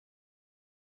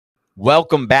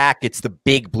Welcome back. It's the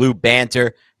Big Blue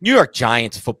Banter, New York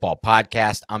Giants football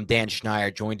podcast. I'm Dan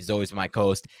Schneier, joined as always by my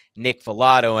co-host, Nick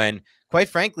Filato. And quite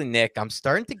frankly, Nick, I'm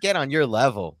starting to get on your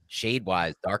level,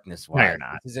 shade-wise, darkness-wise. No, you're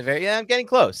not. This is I'm getting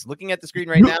close. Looking at the screen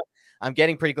right now, I'm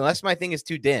getting pretty close. Unless my thing is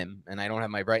too dim and I don't have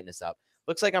my brightness up.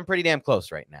 Looks like I'm pretty damn close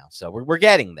right now. So we're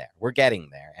getting there. We're getting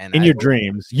there. And in your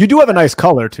dreams, you do have a nice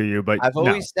color to you, but I've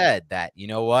always said that, you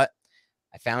know what?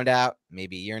 I found out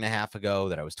maybe a year and a half ago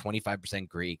that I was 25%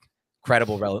 Greek.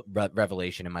 Incredible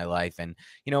revelation in my life. And,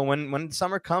 you know, when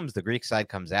summer comes, the Greek side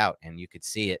comes out and you could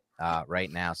see it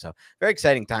right now. So very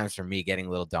exciting times for me, getting a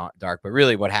little dark. But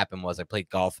really what happened was I played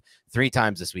golf 3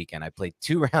 times this weekend. I played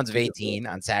 2 rounds of 18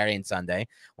 on Saturday and Sunday,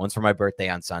 once for my birthday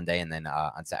on Sunday and then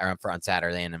on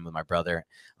Saturday and then with my brother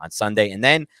on Sunday. And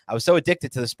then I was so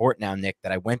addicted to the sport now, Nick,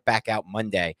 that I went back out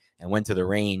Monday and went to the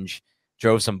range,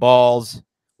 drove some balls,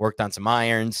 worked on some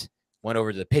irons, went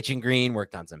over to the pitching green,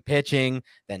 worked on some pitching,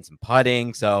 then some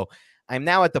putting. So I'm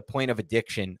now at the point of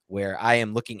addiction where I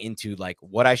am looking into like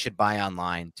what I should buy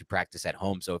online to practice at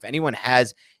home. So if anyone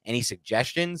has any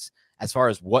suggestions as far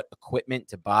as what equipment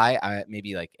to buy,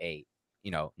 maybe like a,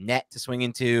 net to swing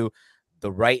into,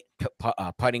 the right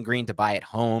putting green to buy at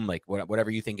home, like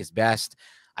whatever you think is best.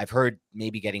 I've heard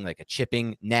maybe getting like a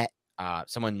chipping net.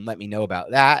 Someone let me know about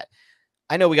that.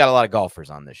 I know we got a lot of golfers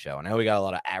on this show. I know we got a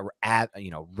lot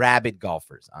of rabid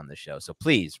golfers on the show. So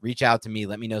please reach out to me.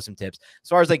 Let me know some tips. As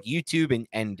far as like YouTube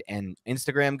and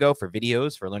Instagram go for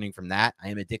videos, for learning from that, I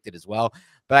am addicted as well.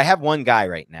 But I have one guy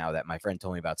right now that my friend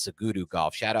told me about, Segudu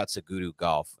Golf. Shout out Segudu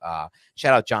Golf.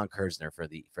 Shout out John Kersner for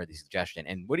the suggestion.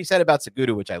 And what he said about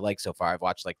Segudu, which I like so far, I've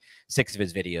watched like 6 of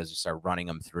his videos, just start running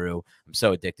them through. I'm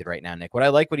so addicted right now, Nick. What I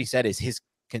like what he said is his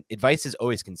advice is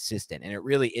always consistent, and it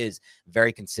really is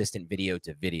very consistent video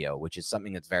to video, which is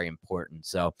something that's very important.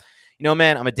 So,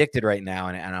 man, I'm addicted right now,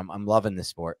 and I'm loving this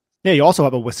sport. Yeah, you also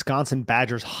have a Wisconsin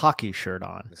Badgers hockey shirt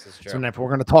on. This is true. So if we're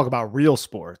going to talk about real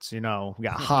sports, we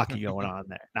got hockey going on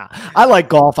there. Nah, I like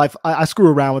golf. I screw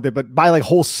around with it, but by like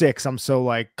hole 6, I'm so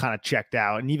like kind of checked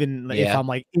out. And even if I'm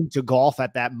like into golf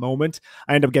at that moment,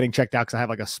 I end up getting checked out because I have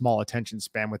like a small attention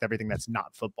span with everything that's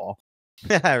not football.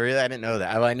 Really? I didn't know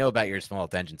that. I know about your small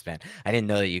attention span. I didn't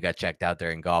know that you got checked out there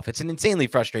in golf. It's an insanely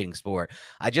frustrating sport.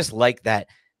 I just like that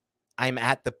I'm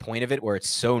at the point of it where it's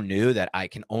so new that I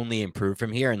can only improve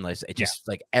from here unless it just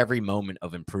like every moment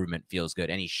of improvement feels good.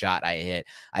 Any shot I hit.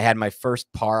 I had my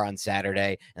first par on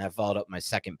Saturday and I followed up my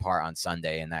second par on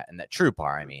Sunday and that true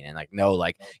par, I mean, and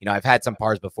I've had some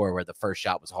pars before where the first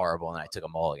shot was horrible and I took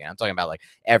them all again. I'm talking about like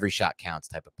every shot counts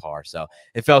type of par. So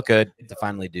it felt good to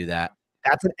finally do that.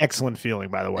 That's an excellent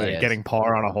feeling, by the way, getting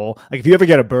par on a hole. Like if you ever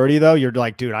get a birdie, though, you're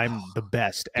like, dude, I'm the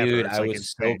best ever. Dude, I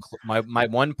was so my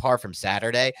one par from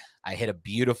Saturday, I hit a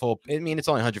beautiful. I mean, it's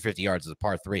only 150 yards as a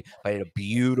par 3, but I hit a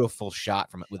beautiful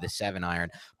shot from it with a 7-iron,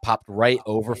 popped right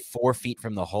over 4 feet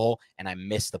from the hole, and I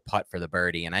missed the putt for the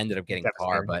birdie. And I ended up getting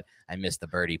par, but I missed the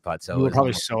birdie putt. So you were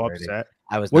probably so upset.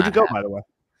 I was. Where'd you go, by the way?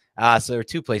 So there were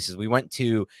 2 places. We went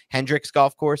to Hendricks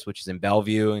Golf Course, which is in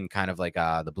Bellevue and kind of like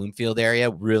the Bloomfield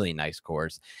area. Really nice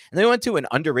course. And then we went to an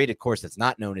underrated course that's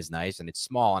not known as nice, and it's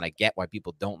small, and I get why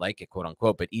people don't like it, quote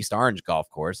unquote, but East Orange Golf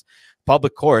Course,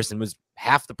 public course, and was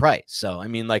half the price. So, I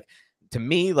mean, like, to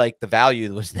me, like, the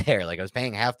value was there. Like, I was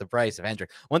paying half the price of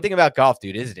Hendricks. One thing about golf,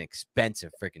 dude, is an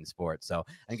expensive freaking sport. So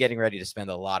I'm getting ready to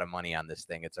spend a lot of money on this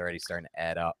thing. It's already starting to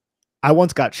add up. I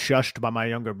once got shushed by my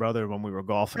younger brother when we were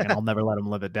golfing, and I'll never let him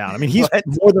live it down. I mean, he's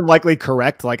more than likely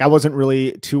correct. Like, I wasn't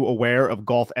really too aware of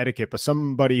golf etiquette, but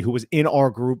somebody who was in our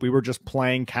group, we were just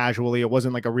playing casually. It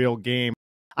wasn't like a real game.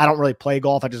 I don't really play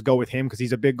golf. I just go with him because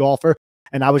he's a big golfer.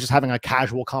 And I was just having a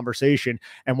casual conversation,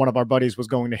 and one of our buddies was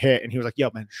going to hit, and he was like, yo,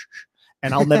 man, shh, shh.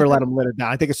 And I'll never let him live it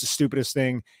down. I think it's the stupidest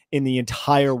thing in the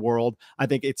entire world. I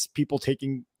think it's people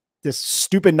taking this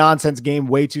stupid nonsense game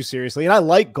way too seriously. And I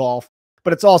like golf.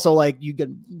 But it's also like you get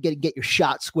to get your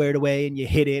shot squared away and you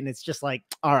hit it. And it's just like,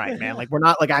 all right, man, like we're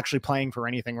not like actually playing for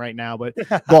anything right now. But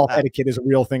golf etiquette is a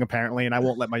real thing, apparently. And I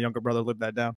won't let my younger brother live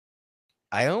that down.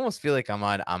 I almost feel like I'm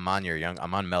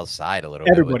on Mel's side a little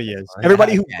Everybody bit. is.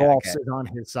 Everybody who golfs is on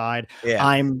his side. Yeah.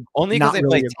 I'm only because they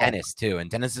really play tennis too.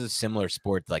 And tennis is a similar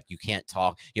sport. Like you can't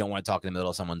talk. You don't want to talk in the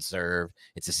middle of someone's serve.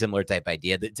 It's a similar type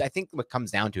idea. I think what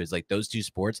comes down to is like those 2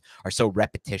 sports are so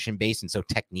repetition based and so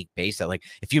technique based that like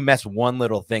if you mess one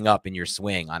little thing up in your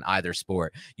swing on either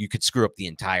sport, you could screw up the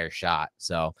entire shot.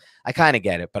 So I kind of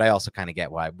get it, but I also kind of get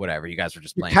why whatever you guys were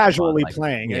just playing. You're casually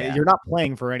playing. Yeah. You're not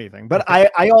playing for anything. But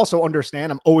I also understand.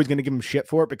 I'm always going to give him shit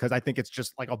for it because I think it's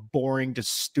just like a boring,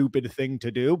 just stupid thing to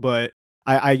do. But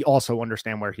I also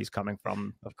understand where he's coming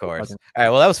from. Of course. All right.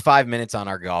 Well, that was 5 minutes on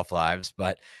our golf lives,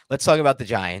 but let's talk about the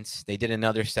Giants. They did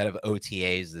another set of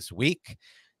OTAs this week.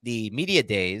 The media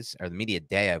days, or the media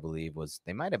day, I believe,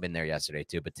 they might have been there yesterday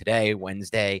too, but today,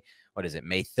 Wednesday, what is it,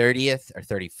 May 30th or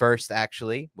 31st,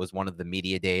 actually, was one of the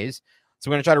media days. So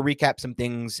we're going to try to recap some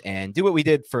things and do what we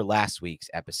did for last week's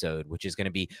episode, which is going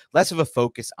to be less of a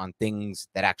focus on things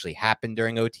that actually happened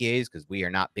during OTAs, because we are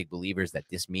not big believers that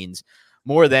this means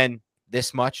more than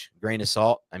this much. Grain of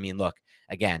salt. I mean, look,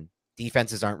 again,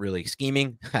 defenses aren't really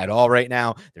scheming at all right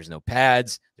now. There's no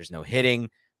pads. There's no hitting.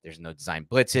 There's no design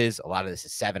blitzes. A lot of this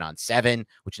is 7-on-7,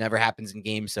 which never happens in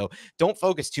games. So don't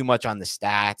focus too much on the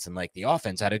stats and like the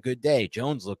offense had a good day.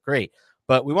 Jones looked great.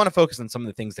 But we want to focus on some of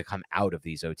the things that come out of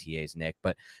these OTAs, Nick.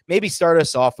 But maybe start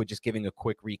us off with just giving a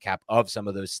quick recap of some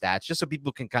of those stats, just so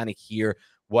people can kind of hear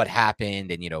what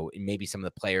happened and, maybe some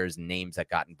of the players and names that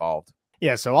got involved.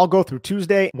 Yeah, so I'll go through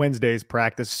Tuesday, Wednesday's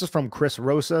practice. This is from Chris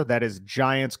Rosa. That is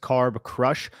Giants Carb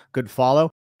Crush. Good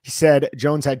follow. He said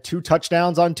Jones had 2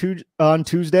 touchdowns on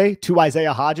Tuesday, 2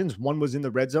 Isaiah Hodgins. One was in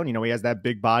the red zone. He has that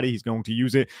big body. He's going to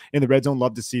use it in the red zone.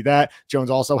 Love to see that.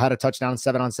 Jones also had a touchdown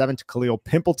 7-on-7 to Khalil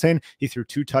Pimpleton. He threw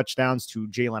 2 touchdowns to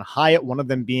Jalen Hyatt, one of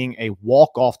them being a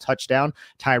walk-off touchdown.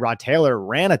 Tyrod Taylor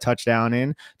ran a touchdown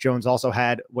in. Jones also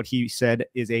had what he said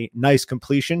is a nice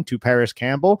completion to Paris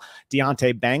Campbell.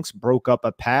 Deonte Banks broke up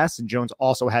a pass, and Jones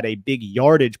also had a big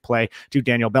yardage play to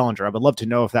Daniel Bellinger. I would love to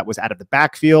know if that was out of the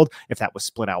backfield, if that was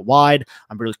split out wide.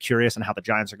 I'm really curious on how the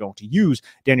Giants are going to use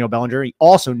Daniel Bellinger. He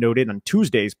also noted on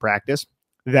Tuesday's practice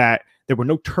that there were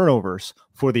no turnovers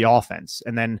for the offense.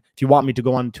 And then if you want me to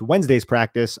go on to Wednesday's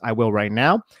practice, I will right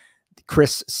now.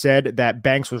 Chris said that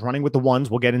Banks was running with the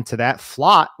ones. We'll get into that.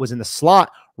 Flott was in the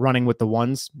slot running with the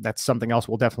ones. That's something else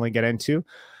we'll definitely get into.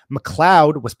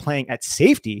 McLeod was playing at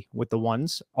safety with the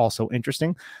ones. Also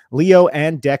interesting. Leo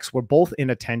and Dex were both in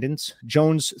attendance.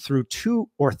 Jones threw 2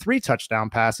 or 3 touchdown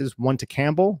passes, 1 to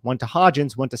Campbell, 1 to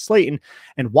Hodgins, 1 to Slayton,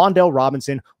 and Wan'Dale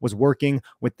Robinson was working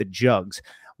with the Jugs.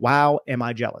 Wow, am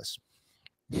I jealous?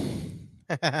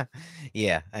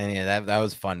 Yeah, I mean, that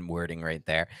was fun wording right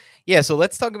there. Yeah, so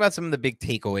let's talk about some of the big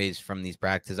takeaways from these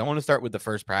practices. I want to start with the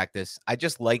first practice. I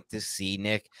just like to see,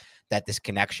 Nick, that this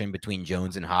connection between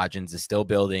Jones and Hodgins is still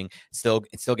building, it's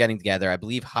still getting together. I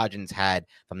believe Hodgins had,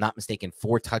 if I'm not mistaken,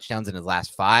 4 touchdowns in his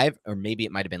last 5, or maybe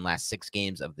it might have been last 6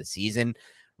 games of the season.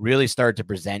 Really started to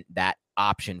present that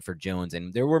option for Jones,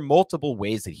 and there were multiple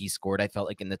ways that he scored. I felt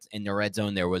like in the red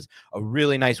zone, there was a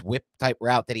really nice whip type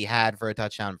route that he had for a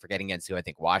touchdown. I'm forgetting against who, I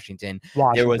think Washington.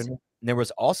 There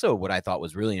was also what I thought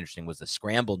was really interesting was the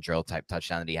scramble drill type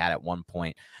touchdown that he had at one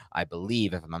point, I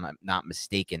believe, if I'm not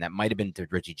mistaken. That might have been to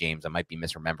Richie James. I might be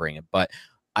misremembering it, but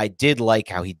I did like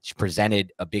how he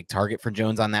presented a big target for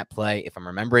Jones on that play, if I'm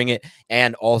remembering it,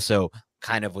 and also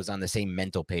kind of was on the same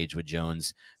mental page with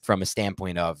Jones from a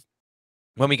standpoint of,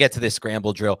 when we get to this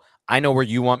scramble drill, I know where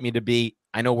you want me to be.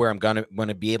 I know where I'm going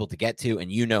to be able to get to,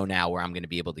 and you know now where I'm going to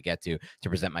be able to get to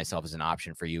present myself as an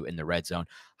option for you in the red zone.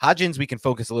 Hodgins, we can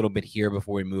focus a little bit here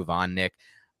before we move on, Nick.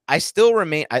 I still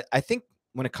remain, I think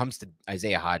when it comes to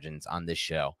Isaiah Hodgins on this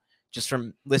show, just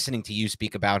from listening to you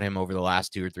speak about him over the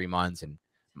last 2 or 3 months and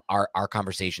our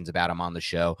conversations about him on the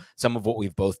show, some of what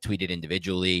we've both tweeted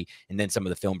individually, and then some of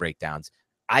the film breakdowns,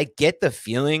 I get the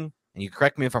feeling, and you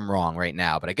correct me if I'm wrong right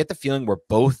now, but I get the feeling we're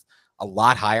both a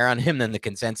lot higher on him than the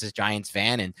consensus Giants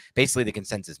fan and basically the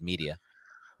consensus media.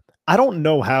 I don't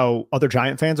know how other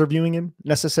Giant fans are viewing him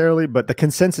necessarily, but the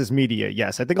consensus media,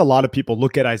 yes. I think a lot of people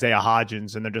look at Isaiah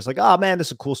Hodgins and they're just like, oh man, this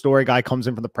is a cool story. Guy comes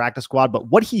in from the practice squad. But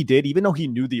what he did, even though he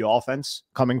knew the offense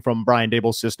coming from Brian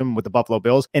Dable's system with the Buffalo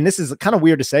Bills, and this is kind of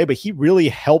weird to say, but he really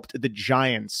helped the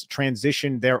Giants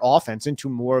transition their offense into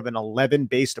more of an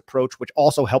 11-based approach, which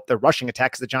also helped their rushing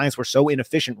attack because the Giants were so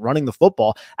inefficient running the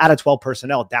football out of 12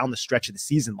 personnel down the stretch of the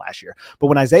season last year. But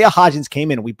when Isaiah Hodgins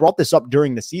came in, and we brought this up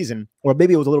during the season, or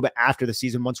maybe it was a little bit after the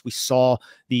season, once we saw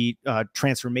the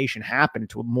transformation happen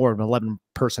to a more of an 11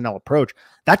 personnel approach,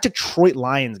 that Detroit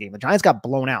Lions game, the Giants got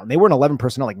blown out and they were in 11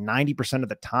 personnel like 90% of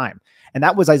the time. And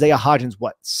that was Isaiah Hodgins,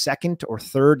 what, 2nd or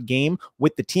 3rd game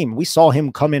with the team. We saw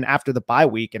him come in after the bye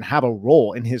week and have a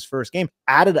role in his first game,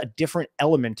 added a different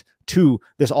element to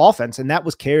this offense, and that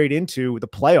was carried into the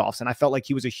playoffs. And I felt like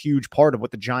he was a huge part of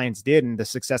what the Giants did and the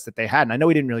success that they had. And I know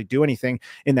he didn't really do anything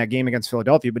in that game against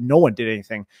Philadelphia, but no one did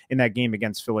anything in that game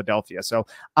against Philadelphia. So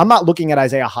I'm not looking at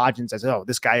Isaiah Hodgins as, oh,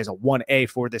 this guy is a 1A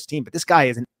for this team, but this guy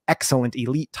is an excellent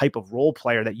elite type of role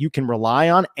player that you can rely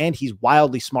on, and he's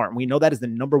wildly smart. And we know that is the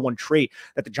 #1 trait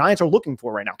that the Giants are looking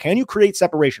for right now. Can you create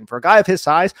separation? For a guy of his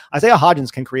size, Isaiah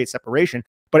Hodgins can create separation.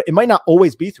 but it might not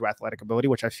always be through athletic ability,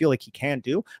 which I feel like he can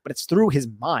do, but it's through his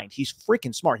mind. He's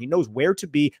freaking smart. He knows where to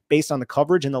be based on the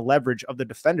coverage and the leverage of the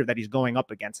defender that he's going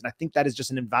up against. And I think that is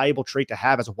just an invaluable trait to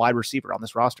have as a wide receiver on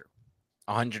this roster.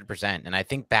 100%. And I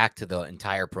think back to the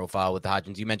entire profile with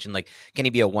Hodgins, you mentioned, like, can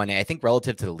he be a 1A? I think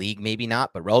relative to the league, maybe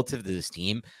not, but relative to this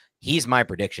team, he's my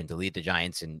prediction to lead the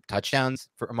Giants in touchdowns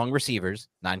among receivers,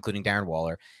 not including Darren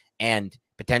Waller, and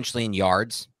potentially in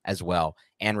yards as well,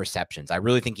 and receptions. I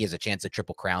really think he has a chance to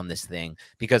triple crown this thing,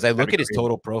 because I look at his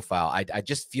total profile. I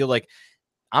just feel like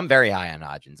I'm very high on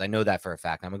Hodgins. I know that for a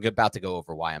fact. I'm about to go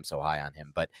over why I'm so high on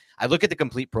him. But I look at the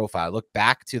complete profile. I look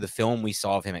back to the film we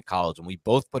saw of him at college, and we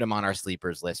both put him on our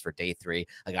sleepers list for day 3,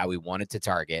 a guy we wanted to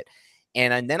target.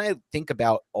 And then I think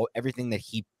about everything that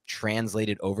he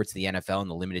translated over to the NFL in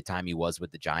the limited time he was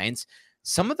with the Giants.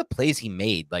 Some of the plays he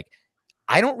made, like,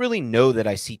 I don't really know that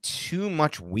I see too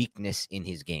much weakness in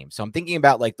his game. So I'm thinking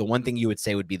about, like, the one thing you would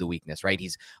say would be the weakness, right?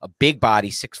 He's a big body,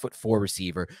 6'4"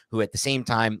 receiver who at the same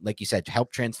time, like you said,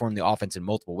 helped transform the offense in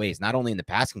multiple ways, not only in the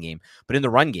passing game, but in the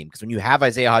run game. Because when you have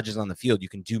Isaiah Hodgins on the field, you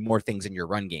can do more things in your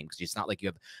run game, because it's not like you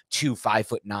have 2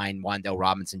 5'9" Wan'Dale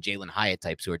Robinson, Jalen Hyatt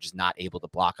types who are just not able to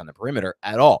block on the perimeter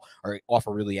at all or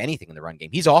offer really anything in the run game.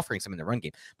 He's offering some in the run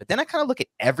game. But then I kind of look at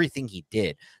everything he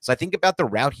did. So I think about the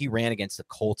route he ran against the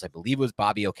Colts. I believe it was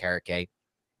Bobby Okereke,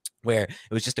 where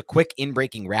it was just a quick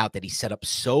in-breaking route that he set up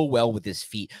so well with his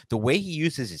feet. The way he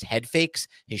uses his head fakes,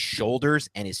 his shoulders,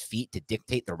 and his feet to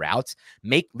dictate the routes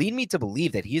lead me to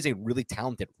believe that he is a really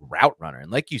talented route runner.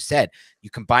 And like you said, you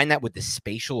combine that with the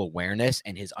spatial awareness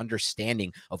and his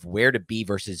understanding of where to be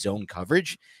versus zone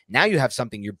coverage. Now you have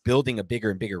something, you're building a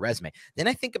bigger and bigger resume. Then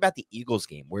I think about the Eagles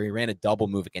game where he ran a double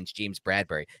move against James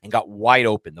Bradbury and got wide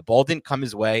open. The ball didn't come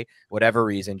his way, whatever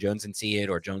reason. Jones didn't see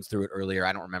it, or Jones threw it earlier.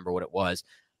 I don't remember what it was.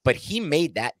 But he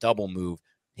made that double move,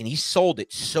 and he sold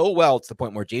it so well to the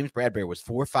point where James Bradbury was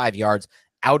 4 or 5 yards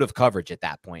out of coverage at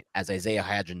that point as Isaiah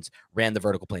Hodgins ran the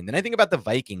vertical plane. Then I think about the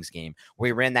Vikings game where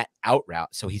he ran that out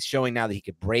route. So he's showing now that he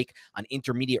could break on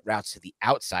intermediate routes to the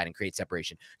outside and create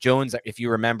separation. Jones, if you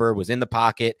remember, was in the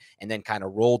pocket and then kind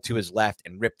of rolled to his left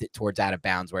and ripped it towards out of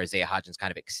bounds, where Isaiah Hodgins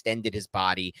kind of extended his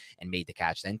body and made the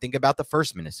catch. Then think about the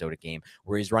first Minnesota game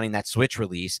where he's running that switch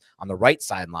release on the right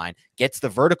sideline, gets the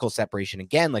vertical separation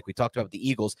again, like we talked about with the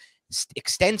Eagles,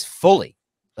 extends fully.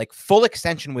 Like full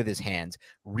extension with his hands,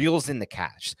 reels in the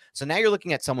catch. So now you're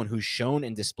looking at someone who's shown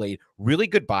and displayed really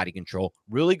good body control,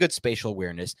 really good spatial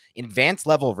awareness, advanced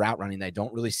level of route running that I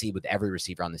don't really see with every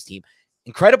receiver on this team.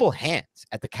 Incredible hands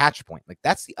at the catch point. Like,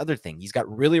 that's the other thing. He's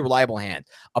got really reliable hands,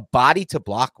 a body to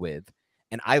block with.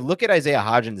 And I look at Isaiah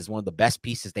Hodgins as one of the best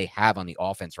pieces they have on the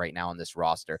offense right now on this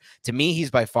roster. To me, he's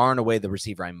by far and away the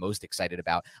receiver I'm most excited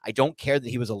about. I don't care that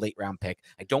he was a late round pick.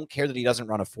 I don't care that he doesn't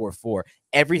run a 4.4.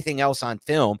 Everything else on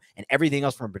film and everything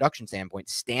else from a production standpoint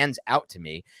stands out to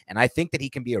me. And I think that he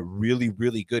can be a really,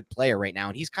 really good player right now.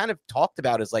 And he's kind of talked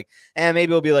about as like,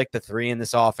 maybe he'll be like the 3 in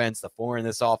this offense, the 4 in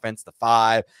this offense, the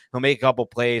 5. He'll make a couple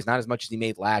plays, not as much as he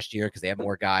made last year because they have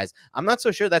more guys. I'm not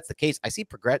so sure that's the case. I see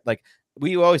like,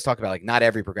 we always talk about, like, not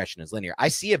every progression is linear. I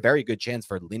see a very good chance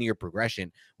for linear progression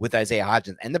with Isaiah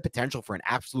Hodgins and the potential for an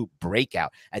absolute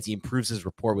breakout as he improves his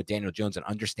rapport with Daniel Jones and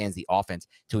understands the offense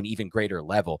to an even greater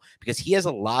level, because he has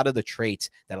a lot of the traits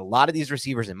that a lot of these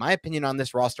receivers, in my opinion, on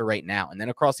this roster right now, and then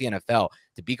across the NFL,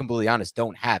 to be completely honest,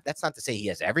 don't have. That's not to say he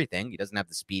has everything. He doesn't have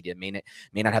the speed. It may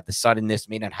not have the suddenness,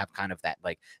 may not have kind of that,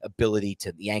 like, ability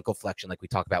to the ankle flexion like we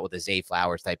talk about with a Zay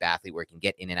Flowers type athlete where he can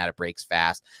get in and out of breaks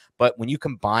fast. But when you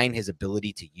combine his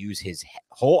ability to use his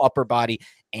whole upper body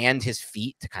and his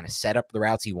feet to kind of set up the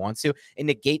routes he wants to, it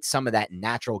negates some of that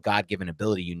natural God-given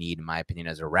ability you need, in my opinion,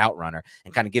 as a route runner,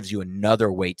 and kind of gives you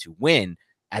another way to win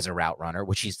as a route runner,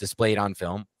 which he's displayed on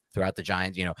film throughout the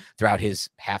Giants, throughout his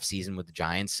half season with the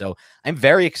Giants. So I'm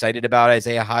very excited about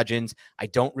Isaiah Hodgins. I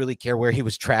don't really care where he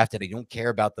was drafted. I don't care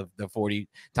about the 40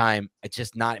 time. It's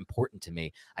just not important to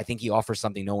me. I think he offers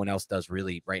something no one else does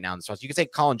really right now in the stars. You could say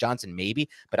Colin Johnson maybe,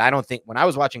 but I don't think, when I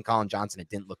was watching Colin Johnson, it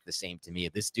didn't look the same to me.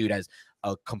 This dude has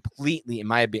a completely, in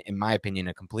my opinion,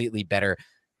 a completely better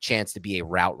chance to be a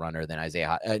route runner than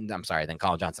than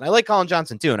Colin Johnson. I like Colin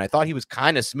Johnson too, and I thought he was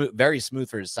kind of smooth, very smooth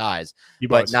for his size,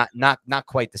 but not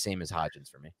quite the same as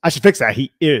Hodgins for me. I should fix that.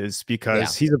 He is,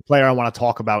 because he's a player I want to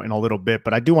talk about in a little bit,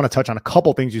 but I do want to touch on a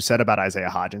couple things you said about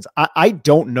Isaiah Hodgins. I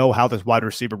don't know how this wide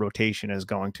receiver rotation is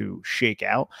going to shake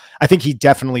out. I think he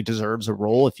definitely deserves a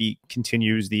role if he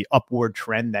continues the upward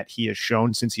trend that he has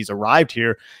shown since he's arrived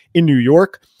here in New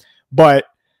York. But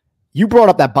you brought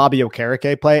up that Bobby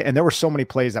Okereke play, and there were so many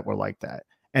plays that were like that.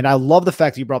 And I love the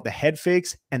fact that you brought up the head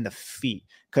fakes and the feet,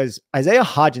 because Isaiah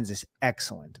Hodgins is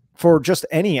excellent for just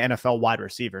any NFL wide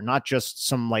receiver, not just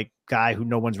some like guy who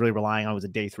no one's really relying on, was a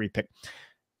day 3 pick,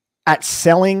 at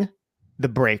selling the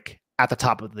break at the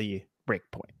top of the break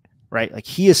point, right? Like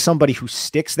he is somebody who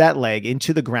sticks that leg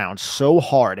into the ground so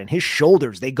hard, and his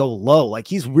shoulders, they go low. Like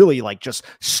he's really like just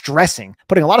stressing,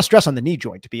 putting a lot of stress on the knee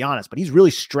joint, to be honest, but he's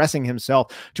really stressing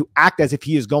himself to act as if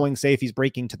he is going, say, if he's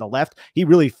breaking to the left, he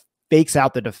really fakes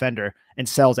out the defender and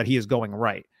sells that he is going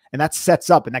right. And that sets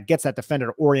up and that gets that defender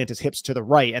to orient his hips to the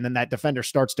right. And then that defender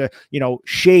starts to,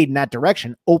 shade in that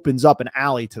direction, opens up an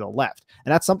alley to the left.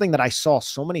 And that's something that I saw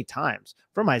so many times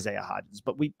from Isaiah Hodgins.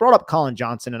 But we brought up Colin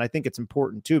Johnson, and I think it's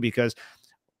important too, because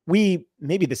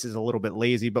maybe this is a little bit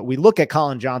lazy, but we look at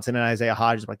Colin Johnson and Isaiah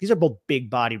Hodgins, like these are both big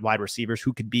bodied wide receivers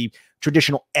who could be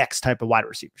traditional X type of wide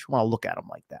receivers. You want to look at them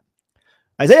like that.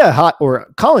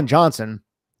 Colin Johnson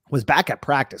was back at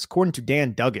practice. According to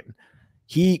Dan Duggan,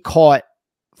 he caught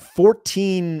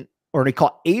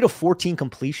 8 of 14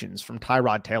 completions from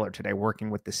Tyrod Taylor today, working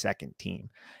with the second team.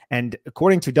 And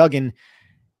according to Duggan,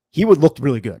 he would look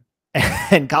really good.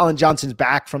 And Colin Johnson's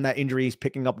back from that injury. He's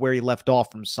picking up where he left off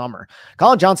from summer.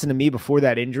 Colin Johnson, to me, before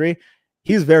that injury,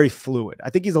 he's very fluid. I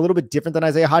think he's a little bit different than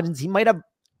Isaiah Hodgins. He might have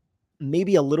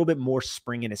maybe a little bit more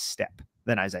spring in his step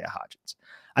than Isaiah Hodgins.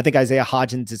 I think Isaiah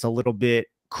Hodgins is a little bit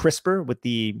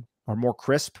more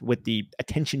crisp with the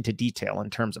attention to detail in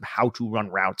terms of how to run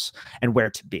routes and where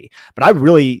to be. But I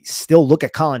really still look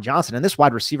at Colin Johnson and this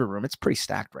wide receiver room. It's pretty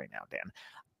stacked right now, Dan.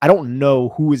 I don't know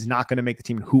who is not going to make the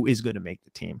team and who is going to make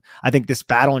the team. I think this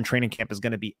battle in training camp is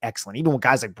going to be excellent, even with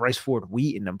guys like Bryce Ford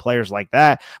Wheaton and players like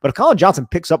that. But if Colin Johnson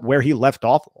picks up where he left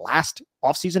off last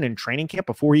offseason in training camp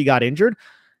before he got injured,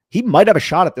 he might have a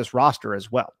shot at this roster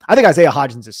as well. I think Isaiah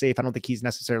Hodgins is safe. I don't think he's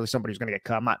necessarily somebody who's going to get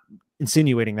cut. I'm not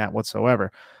insinuating that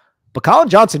whatsoever. But Colin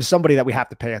Johnson is somebody that we have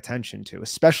to pay attention to,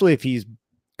 especially if he's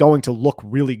going to look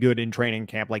really good in training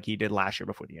camp like he did last year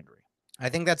before the injury. I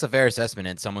think that's a fair assessment,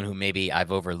 and someone who maybe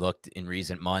I've overlooked in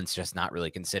recent months, just not really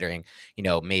considering,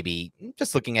 maybe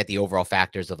just looking at the overall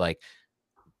factors of like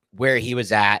where he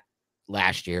was at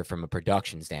last year from a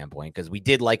production standpoint, because we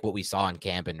did like what we saw in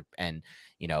camp and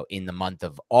in the month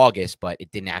of August, but it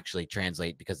didn't actually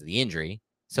translate because of the injury.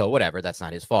 So whatever, that's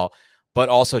not his fault. But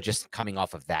also just coming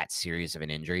off of that series of an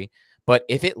injury. But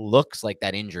if it looks like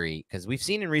that injury, because we've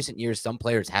seen in recent years, some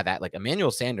players have that, like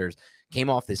Emmanuel Sanders came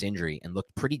off this injury and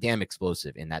looked pretty damn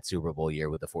explosive in that Super Bowl year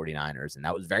with the 49ers. And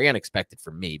that was very unexpected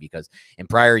for me, because in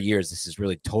prior years, this has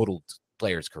really totaled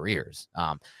players' careers.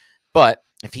 But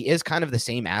if he is kind of the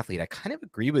same athlete, I kind of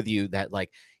agree with you that like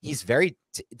he's very,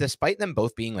 despite them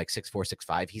both being like 6'4",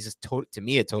 6'5", he's to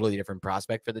me a totally different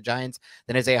prospect for the Giants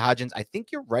than Isaiah Hodgins. I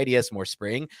think you're right, he has more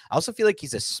spring. I also feel like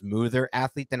he's a smoother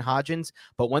athlete than Hodgins.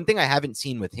 But one thing I haven't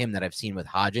seen with him that I've seen with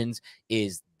Hodgins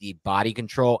is the body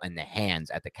control and the hands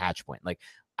at the catch point. Like,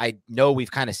 I know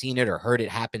we've kind of seen it or heard it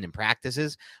happen in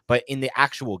practices, but in the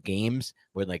actual games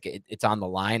where like it's on the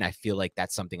line, I feel like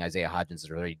that's something Isaiah Hodgins has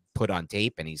already put on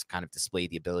tape and he's kind of displayed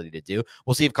the ability to do.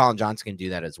 We'll see if Colin Johnson can do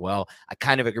that as well. I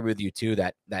kind of agree with you too,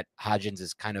 that Hodgins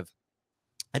is kind of,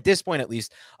 at this point, at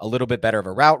least, a little bit better of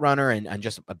a route runner and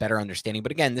just a better understanding.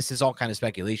 But again, this is all kind of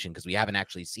speculation because we haven't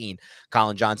actually seen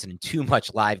Colin Johnson in too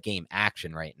much live game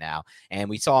action right now. And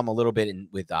we saw him a little bit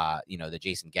with the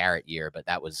Jason Garrett year, but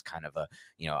that was kind of a,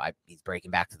 he's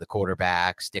breaking back to the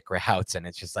quarterback, stick routes, and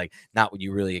it's just like not what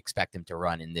you really expect him to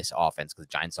run in this offense, because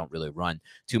the Giants don't really run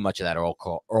too much of that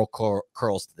Earl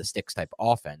curls to the sticks type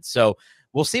offense. So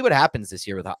we'll see what happens this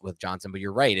year with Johnson, but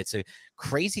you're right. It's a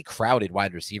crazy crowded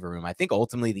wide receiver room. I think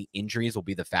ultimately the injuries will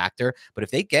be the factor, but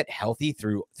if they get healthy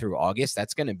through August,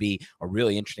 that's going to be a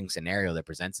really interesting scenario that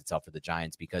presents itself for the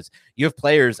Giants, because you have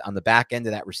players on the back end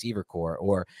of that receiver core,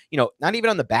 or, not even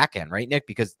on the back end, right, Nick?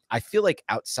 Because I feel like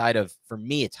outside of, for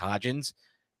me, it's Hodgins.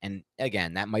 And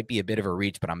again, that might be a bit of a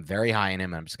reach, but I'm very high in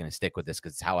him. And I'm just going to stick with this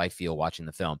because it's how I feel watching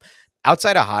the film.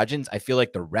 Outside of Hodgins, I feel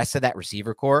like the rest of that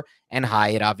receiver core, and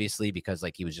Hyatt, obviously, because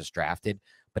like he was just drafted,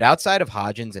 but outside of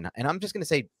Hodgins, and I'm just going to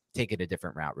say, take it a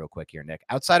different route real quick here, Nick.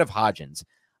 Outside of Hodgins,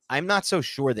 I'm not so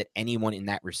sure that anyone in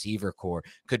that receiver core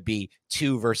could be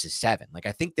 2 versus 7. Like,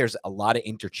 I think there's a lot of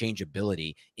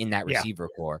interchangeability in that receiver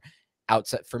core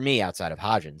outside of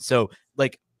Hodgins. So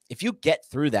like, if you get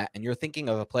through that and you're thinking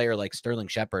of a player like Sterling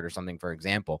Shepard or something, for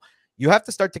example, you have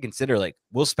to start to consider, like,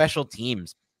 will special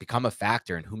teams become a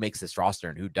factor in who makes this roster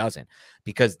and who doesn't?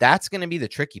 Because that's going to be the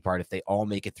tricky part if they all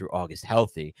make it through August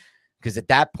healthy. Because at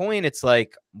that point, it's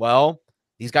like, well,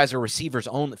 these guys are receivers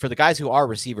only. For the guys who are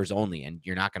receivers only, and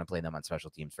you're not going to play them on special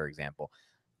teams, for example,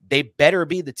 they better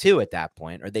be the 2 at that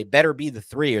point, or they better be the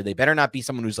 3, or they better not be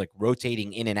someone who's like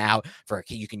rotating in and out for,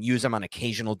 you can use them on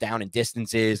occasional down and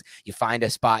distances. You find a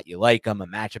spot you like them, a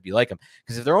matchup you like them.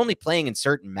 Because if they're only playing in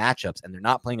certain matchups and they're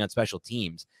not playing on special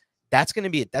teams, that's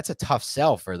a tough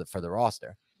sell for the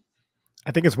roster.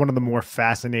 I think it's one of the more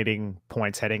fascinating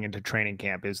points heading into training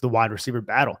camp is the wide receiver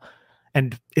battle.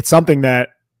 And it's something that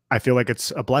I feel like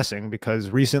it's a blessing because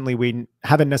recently we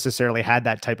haven't necessarily had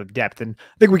that type of depth. And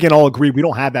I think we can all agree we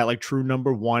don't have that like true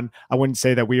number one. I wouldn't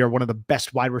say that we are one of the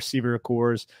best wide receiver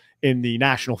cores in the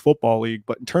National Football League,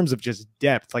 but in terms of just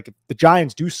depth, like if the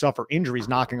Giants do suffer injuries,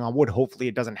 knocking on wood, hopefully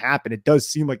it doesn't happen. It does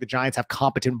seem like the Giants have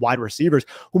competent wide receivers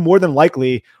who more than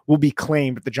likely will be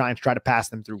claimed if the Giants try to pass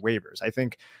them through waivers. I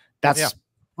think that's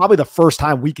probably the first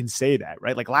time we can say that,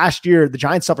 right? Like last year, the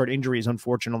Giants suffered injuries,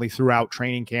 unfortunately, throughout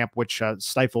training camp, which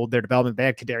stifled their development. They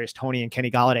had Kadarius Toney and Kenny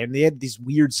Golladay, and they had this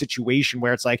weird situation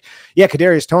where it's like, yeah,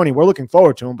 Kadarius Toney, we're looking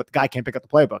forward to him, but the guy can't pick up the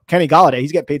playbook. Kenny Golladay,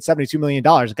 he's getting paid $72 million.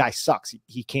 The guy sucks.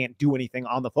 He can't do anything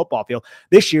on the football field.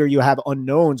 This year, you have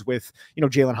unknowns with,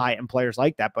 Jalen Hyatt and players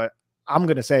like that, but I'm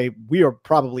going to say we are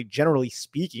probably, generally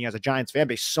speaking, as a Giants fan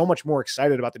base, so much more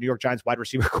excited about the New York Giants wide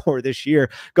receiver core this year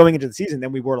going into the season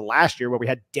than we were last year, where we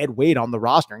had dead weight on the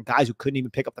roster and guys who couldn't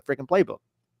even pick up the freaking playbook.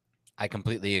 I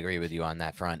completely agree with you on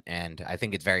that front. And I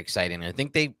think it's very exciting. And I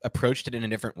think they approached it in a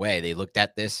different way. They looked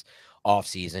at this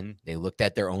offseason, they looked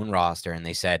at their own roster, and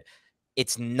they said,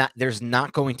 there's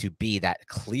not going to be that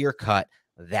clear-cut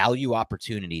value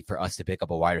opportunity for us to pick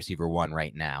up a wide receiver 1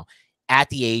 right now at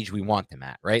the age we want them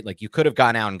at, right? Like you could have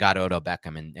gone out and got Odell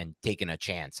Beckham and taken a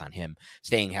chance on him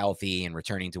staying healthy and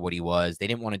returning to what he was. They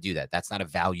didn't want to do that. That's not a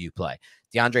value play.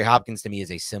 DeAndre Hopkins to me is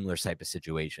a similar type of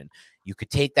situation. You could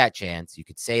take that chance. You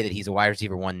could say that he's a wide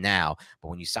receiver 1 now, but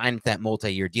when you sign that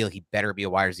multi-year deal, he better be a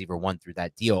wide receiver 1 through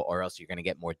that deal, or else you're going to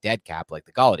get more dead cap like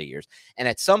the Golladay years. And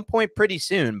at some point pretty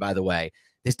soon, by the way,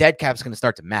 this dead cap is going to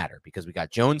start to matter because we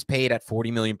got Jones paid at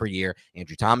 $40 million per year.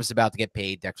 Andrew Thomas is about to get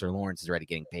paid. Dexter Lawrence is already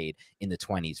getting paid in the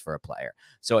 20s for a player.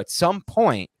 So at some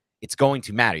point, it's going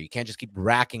to matter. You can't just keep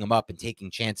racking them up and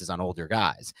taking chances on older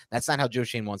guys. That's not how Joe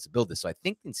Schoen wants to build this. So I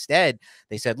think instead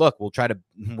they said, look, we'll try to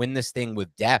win this thing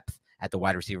with depth at the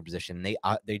wide receiver position.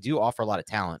 They do offer a lot of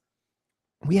talent.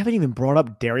 We haven't even brought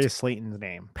up Darius Slayton's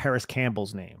name, Paris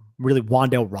Campbell's name, really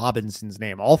Wan'Dale Robinson's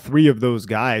name. All 3 of those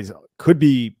guys could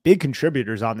be big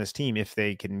contributors on this team if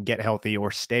they can get healthy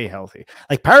or stay healthy.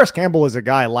 Like Paris Campbell is a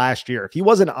guy last year. If he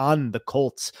wasn't on the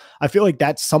Colts, I feel like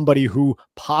that's somebody who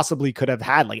possibly could have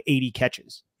had like 80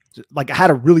 catches. Like had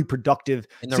a really productive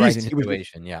in the season. Right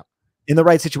situation. In the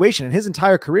right situation. In his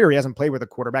entire career, he hasn't played with a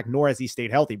quarterback, nor has he stayed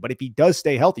healthy. But if he does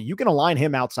stay healthy, you can align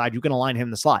him outside. You can align him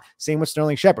in the slot. Same with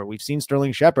Sterling Shepard. We've seen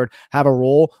Sterling Shepard have a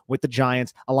role with the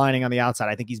Giants aligning on the outside.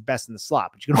 I think he's best in the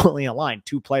slot, but you can only align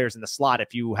 2 players in the slot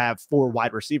if you have 4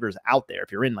 wide receivers out there.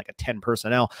 If you're in like a 10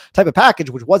 personnel type of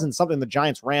package, which wasn't something the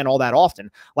Giants ran all that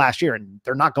often last year. And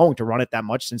they're not going to run it that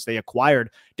much since they acquired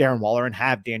Darren Waller and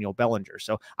have Daniel Bellinger.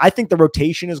 So I think the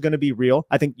rotation is going to be real.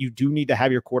 I think you do need to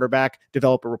have your quarterback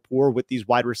develop a rapport with these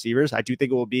wide receivers. I do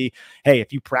think it will be, hey,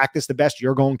 if you practice the best,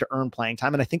 you're going to earn playing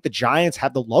time. And I think the Giants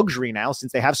have the luxury now,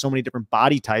 since they have so many different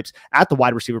body types at the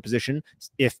wide receiver position,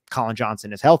 if Colin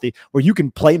Johnson is healthy, where you can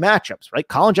play matchups, right?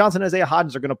 Colin Johnson and Isaiah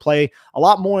Hodgins are going to play a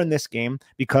lot more in this game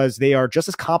because they are just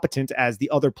as competent as the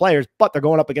other players, but they're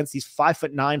going up against these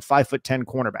 5'9", 5'10"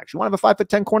 cornerbacks. You want to have a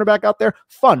 5'10" cornerback out there?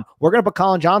 Fun. We're going to put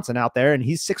Colin Johnson out there, and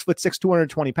he's 6'6",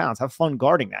 220 pounds. Have fun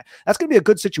guarding that. That's going to be a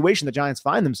good situation the Giants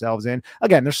find themselves in.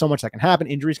 Again, there's so much that can happen.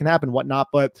 Injuries can happen, whatnot,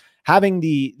 but having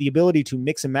the ability to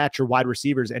mix and match your wide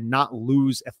receivers and not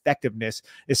lose effectiveness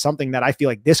is something that I feel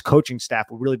like this coaching staff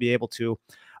will really be able to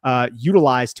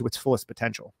utilize to its fullest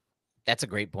potential. That's a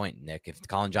great point, Nick, if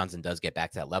Colin Johnson does get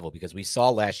back to that level, because we saw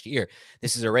last year,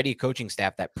 this is already a coaching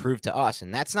staff that proved to us,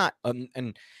 and that's not,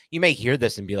 and you may hear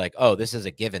this and be like, oh, this is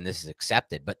a given, this is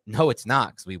accepted, but no, it's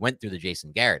not, because we went through the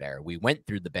Jason Garrett era, we went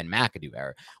through the Ben McAdoo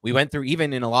era, we went through,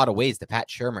 even in a lot of ways, the Pat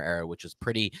Shurmur era, which was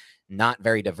pretty not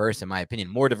very diverse, in my opinion,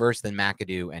 more diverse than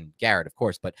McAdoo and Garrett, of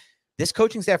course, but this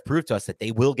coaching staff proved to us that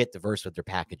they will get diverse with their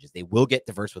packages. They will get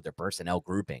diverse with their personnel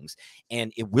groupings,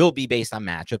 and it will be based on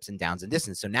matchups and downs and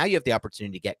distance. So now you have the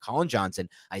opportunity to get Colin Johnson,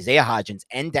 Isaiah Hodgins,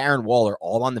 and Darren Waller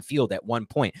all on the field at one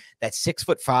point. That's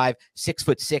 6'5",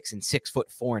 6'6", and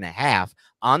 6'4.5"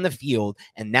 on the field.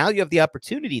 And now you have the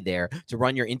opportunity there to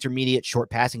run your intermediate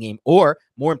short passing game, or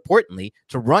more importantly,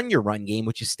 to run your run game,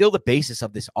 which is still the basis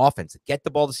of this offense. To get the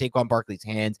ball to Saquon Barkley's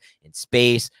hands in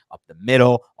space, up the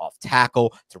middle, off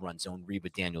tackle, to run zone read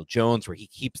with Daniel Jones, where he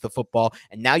keeps the football.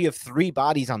 And now you have 3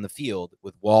 bodies on the field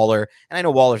with Waller. And I know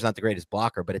Waller's not the greatest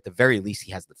blocker, but at the very least,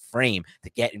 he has the frame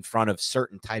to get in front of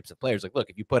certain types of players. Like,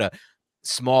 look, if you put a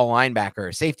small linebacker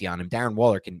or safety on him, Darren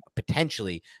Waller can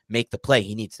potentially make the play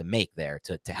he needs to make there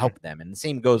to help them. And the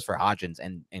same goes for Hodgins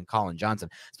and Colin Johnson,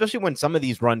 especially when some of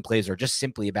these run plays are just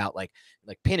simply about like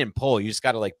pin and pull. You just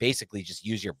got to like basically just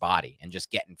use your body and just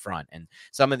get in front. And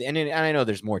some of the, and I know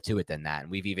there's more to it than that.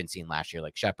 And we've even seen last year,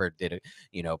 like Shepard did,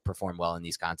 perform well in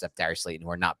these concepts. Darius Slayton,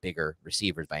 who are not bigger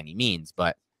receivers by any means,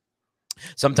 but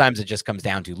sometimes it just comes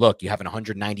down to, look, you have an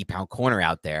 190-pound corner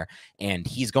out there, and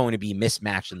he's going to be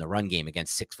mismatched in the run game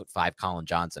against 6'5" Colin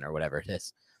Johnson or whatever it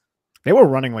is. They were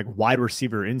running like wide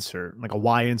receiver insert, like a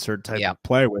Y insert type of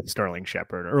play with Sterling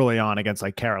Shepard early on against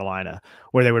like Carolina,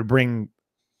 where they would bring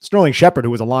Sterling Shepard,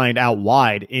 who was aligned out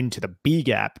wide, into the B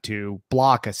gap to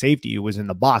block a safety who was in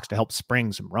the box to help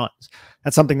spring some runs.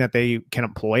 That's something that they can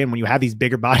employ. And when you have these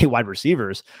bigger body wide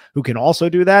receivers who can also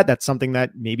do that, that's something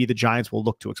that maybe the Giants will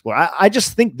look to explore. I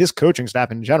just think this coaching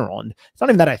staff in general, and it's not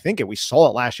even that I think it, we saw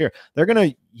it last year, they're going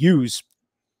to use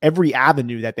every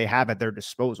avenue that they have at their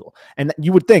disposal. And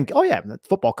you would think, oh yeah,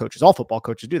 football coaches, all football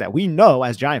coaches do that. We know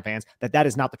as Giant fans that that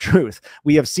is not the truth.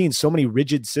 We have seen so many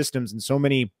rigid systems and so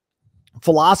many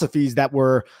philosophies that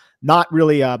were not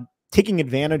really taking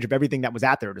advantage of everything that was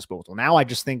at their disposal. Now, I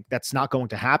just think that's not going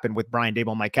to happen with Brian Daboll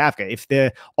and Mike Kafka. If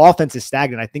the offense is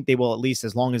stagnant, I think they will, at least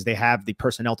as long as they have the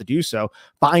personnel to do so,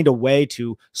 find a way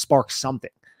to spark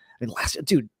something. I mean,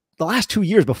 the last 2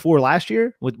 years before last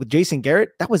year with Jason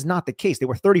Garrett, that was not the case. They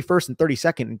were 31st and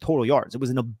 32nd in total yards. It was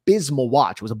an abysmal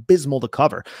watch. It was abysmal to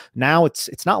cover. Now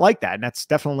it's not like that, and that's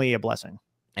definitely a blessing.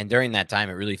 And during that time,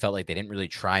 it really felt like they didn't really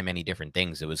try many different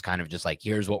things. It was kind of just like,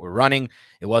 here's what we're running.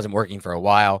 It wasn't working for a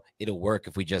while. It'll work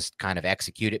if we just kind of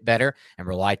execute it better and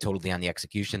rely totally on the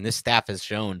execution. This staff has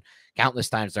shown countless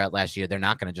times throughout last year, they're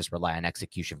not going to just rely on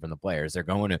execution from the players. They're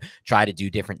going to try to do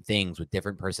different things with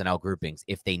different personnel groupings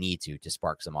if they need to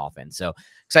spark some offense. So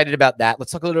excited about that.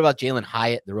 Let's talk a little about Jalen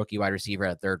Hyatt, the rookie wide receiver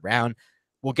at third round.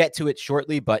 We'll get to it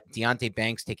shortly, but Deonte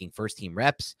Banks taking first-team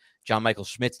reps. John Michael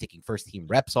Schmitz taking first-team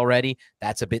reps already.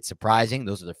 That's a bit surprising.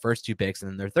 Those are the first two picks. And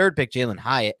then their third pick, Jalen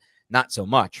Hyatt, not so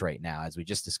much right now. As we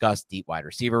just discussed, deep wide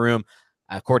receiver room.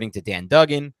 According to Dan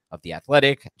Duggan of The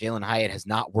Athletic, Jalen Hyatt has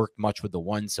not worked much with the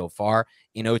one so far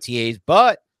in OTAs,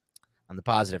 but on the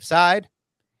positive side,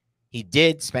 he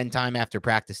did spend time after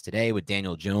practice today with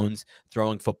Daniel Jones,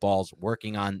 throwing footballs,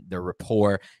 working on the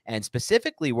rapport, and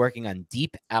specifically working on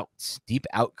deep out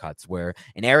cuts, where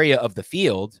an area of the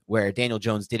field where Daniel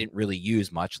Jones didn't really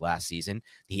use much last season,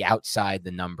 the outside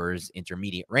the numbers,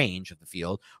 intermediate range of the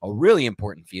field, a really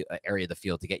important area of the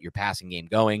field to get your passing game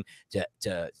going,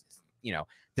 to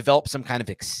develop some kind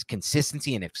of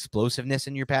consistency and explosiveness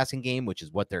in your passing game, which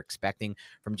is what they're expecting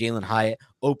from Jalen Hyatt.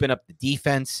 Open up the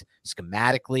defense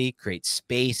schematically, create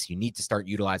space. You need to start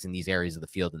utilizing these areas of the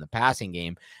field in the passing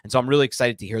game. And so I'm really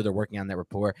excited to hear they're working on that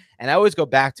rapport. And I always go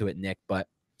back to it, Nick, but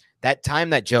that time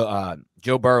that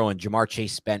Joe Burrow and Jamar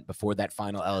Chase spent before that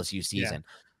final LSU season,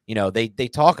 they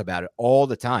talk about it all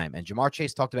the time. And Jamar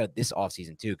Chase talked about it this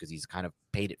offseason too, because he's kind of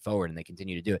paid it forward and they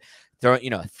continue to do it.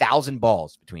 Throwing, 1,000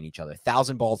 balls between each other,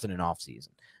 1,000 balls in an offseason.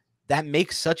 That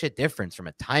makes such a difference from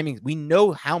a timing. We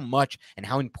know how much and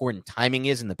how important timing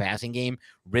is in the passing game,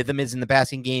 rhythm is in the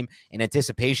passing game, and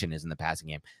anticipation is in the passing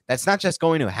game. That's not just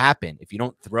going to happen if you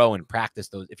don't throw and practice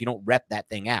those, if you don't rep that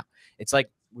thing out. It's like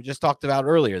we just talked about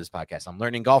earlier this podcast. I'm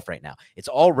learning golf right now. It's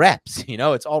all reps,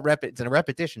 it's all it's a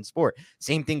repetition sport.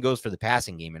 Same thing goes for the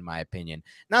passing game, in my opinion.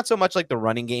 Not so much like the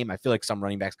running game. I feel like some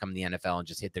running backs come in the NFL and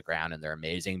just hit the ground and they're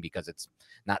amazing because it's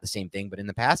not the same thing. But in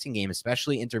the passing game,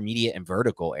 especially intermediate and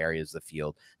vertical areas of the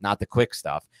field, not the quick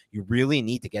stuff, you really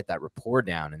need to get that rapport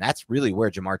down. And that's really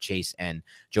where Jamar Chase and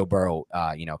Joe Burrow,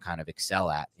 kind of excel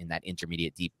at, in that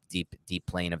intermediate, deep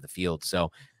plane of the field.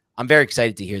 So I'm very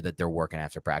excited to hear that they're working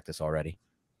after practice already.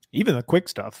 Even the quick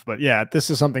stuff. But yeah, this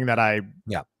is something that I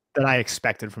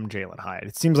expected from Jalen Hyatt.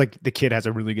 It seems like the kid has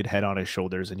a really good head on his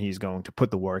shoulders and he's going to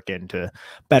put the work in to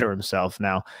better himself.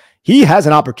 Now, he has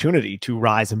an opportunity to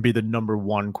rise and be the number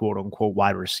one, quote unquote,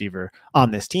 wide receiver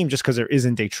on this team, just because there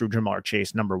isn't a true Jamar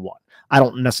Chase number one. I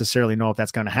don't necessarily know if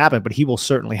that's going to happen, but he will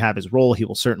certainly have his role. He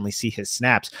will certainly see his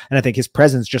snaps. And I think his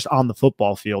presence just on the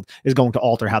football field is going to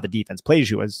alter how the defense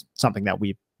plays you, as something that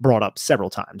we brought up several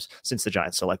times since the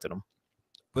Giants selected him.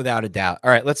 Without a doubt.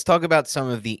 All right, let's talk about some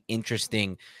of the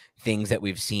interesting things that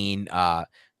we've seen. A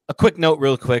quick note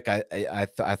real quick. I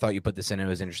thought you put this in. It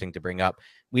was interesting to bring up.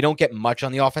 We don't get much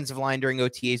on the offensive line during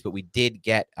OTAs, but we did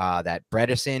get that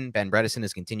Ben Bredesen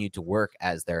has continued to work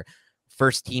as their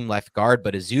first team left guard,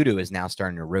 but Azudu is now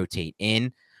starting to rotate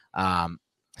in.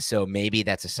 So maybe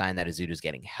that's a sign that Azudu's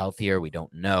getting healthier. We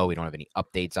don't know. We don't have any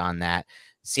updates on that.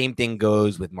 Same thing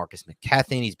goes with Marcus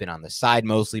McKethan. He's been on the side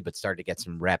mostly, but started to get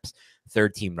some reps.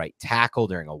 Third team right tackle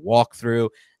during a walkthrough.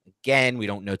 Again, we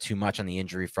don't know too much on the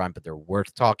injury front, but they're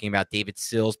worth talking about. David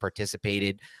Sills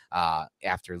participated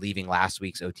after leaving last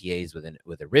week's OTAs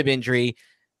with a rib injury.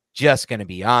 Just going to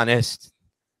be honest,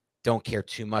 don't care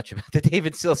too much about the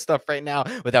David Sills stuff right now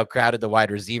with how crowded the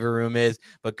wide receiver room is,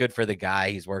 but good for the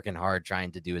guy. He's working hard,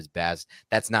 trying to do his best.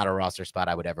 That's not a roster spot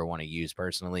I would ever want to use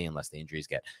personally, unless the injuries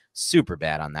get super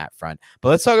bad on that front. But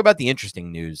let's talk about the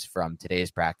interesting news from today's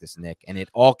practice, Nick, and it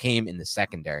all came in the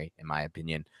secondary, in my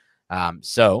opinion.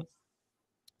 So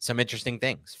some interesting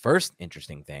things. First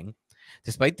interesting thing,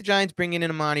 despite the Giants bringing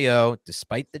in Amanio,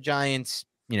 despite the Giants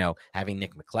having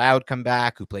Nick McLeod come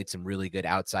back, who played some really good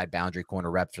outside boundary corner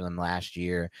reps for them last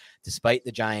year, despite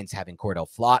the Giants having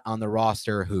Cordell Flott on the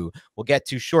roster, who we'll get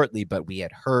to shortly, but we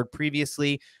had heard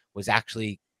previously was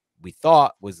actually, we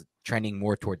thought, was trending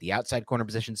more toward the outside corner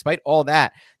position. Despite all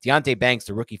that, Deonte Banks,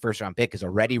 the rookie first-round pick, is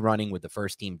already running with the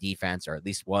first-team defense, or at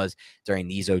least was during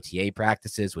these OTA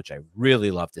practices, which I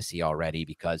really love to see already,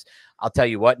 because I'll tell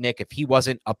you what, Nick, if he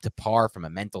wasn't up to par from a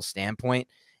mental standpoint,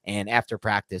 and after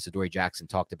practice, Adoree Jackson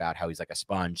talked about how he's like a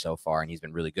sponge so far, and he's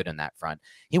been really good on that front.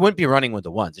 He wouldn't be running with the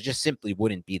ones. It just simply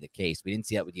wouldn't be the case. We didn't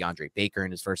see that with DeAndre Baker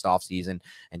in his first offseason,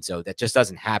 and so that just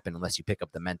doesn't happen unless you pick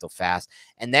up the mental fast.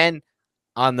 And then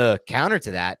on the counter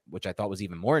to that, which I thought was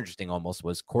even more interesting almost,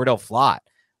 was Cordell Flott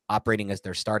operating as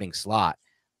their starting slot.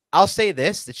 I'll say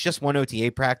this, it's just one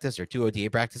OTA practice or two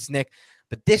OTA practices, Nick,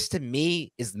 but this to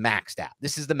me is maxed out.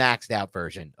 This is the maxed out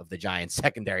version of the Giants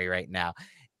secondary right now.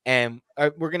 And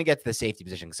we're going to get to the safety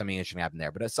position because something interesting happened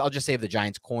there. But I'll just say the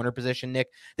Giants corner position, Nick,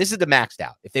 this is the maxed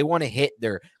out. If they want to hit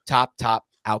their top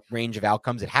out range of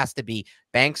outcomes, it has to be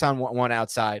Banks on one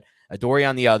outside, Adoree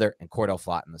on the other, and Cordell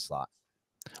Flott in the slot.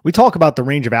 We talk about the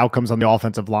range of outcomes on the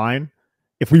offensive line.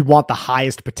 If we want the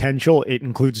highest potential, it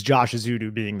includes Josh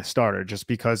Ezeudu being the starter, just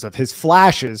because of his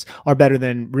flashes are better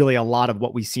than really a lot of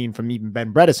what we've seen from even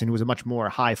Ben Bredeson, who was a much more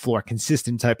high floor,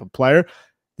 consistent type of player.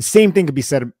 The same thing could be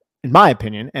said, in my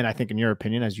opinion, and I think in your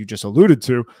opinion, as you just alluded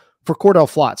to, for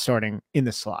Cordell Flott starting in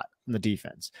the slot in the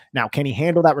defense. Now, can he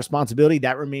handle that responsibility?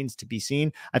 That remains to be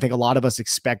seen. I think a lot of us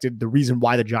expected the reason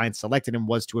why the Giants selected him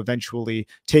was to eventually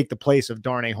take the place of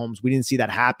Darnay Holmes. We didn't see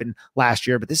that happen last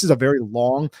year, but this is a very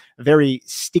long, very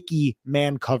sticky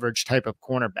man coverage type of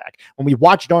cornerback. When we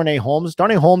watch Darnay Holmes,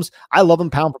 I love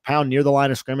him pound for pound near the line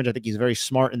of scrimmage. I think he's very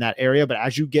smart in that area, but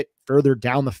as you get further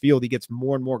down the field, he gets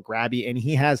more and more grabby, and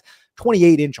he has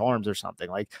 28-inch arms or something,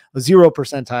 like a 0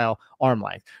 percentile arm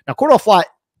length. Now, Cordell Flott,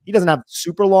 he doesn't have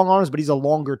super long arms, but he's a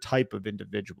longer type of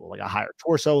individual, like a higher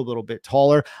torso, a little bit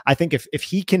taller. I think if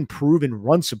he can prove in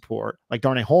run support like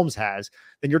Darnay Holmes has,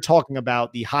 then you're talking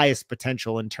about the highest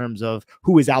potential in terms of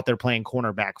who is out there playing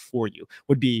cornerback for you.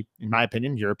 Would be, in my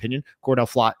opinion, your opinion,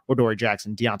 Cordell Flott, Adoree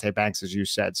Jackson, Deonte Banks, as you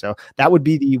said. So that would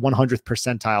be the 100th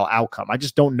percentile outcome. I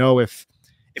just don't know if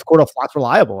Cordell Flott's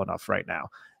reliable enough right now.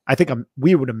 I think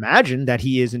we would imagine that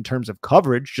he is in terms of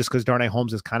coverage, just because Darnay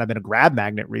Holmes has kind of been a grab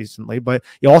magnet recently. But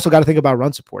you also got to think about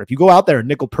run support. If you go out there and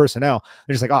nickel personnel,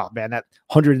 they're just like, oh, man, that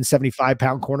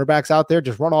 175-pound cornerback's out there,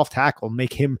 just run off tackle,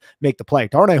 make him make the play.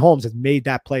 Darnay Holmes has made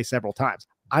that play several times.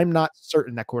 I'm not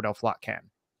certain that Cordell Flott can.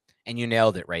 And you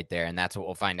nailed it right there. And that's what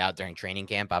we'll find out during training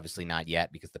camp. Obviously not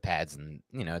yet because the pads and,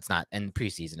 it's not, and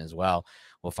preseason as well.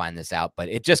 We'll find this out. But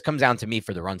it just comes down to me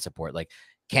for the run support. Like,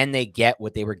 can they get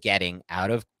what they were getting out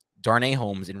of Darnay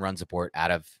Holmes in run support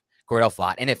out of Cordell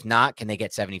Flott? And if not, can they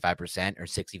get 75% or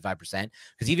 65%?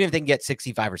 Because even if they can get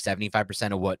 65 or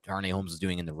 75% of what Darnay Holmes is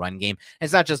doing in the run game,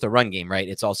 it's not just the run game, right?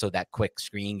 It's also that quick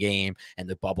screen game and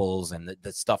the bubbles and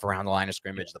the stuff around the line of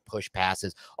scrimmage, the push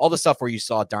passes, all the stuff where you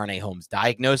saw Darnay Holmes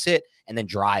diagnose it and then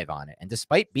drive on it. And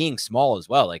despite being small as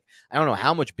well, like, I don't know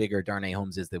how much bigger Darnay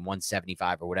Holmes is than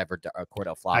 175 or whatever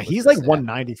Cordell Flott. He's like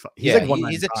 195. He's like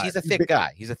 195. He's a thick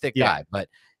guy. He's a thick guy, but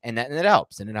and it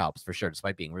helps, and it helps for sure,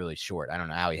 despite being really short. I don't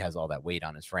know how he has all that weight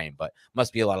on his frame, but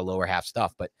must be a lot of lower half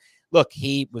stuff. But look,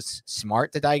 he was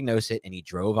smart to diagnose it, and he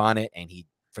drove on it, and he,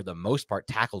 for the most part,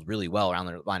 tackled really well around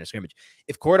the line of scrimmage.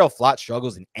 If Cordell Flott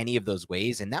struggles in any of those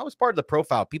ways, and that was part of the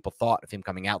profile people thought of him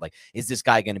coming out, like, is this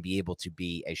guy going to be able to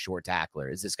be a short tackler?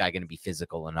 Is this guy going to be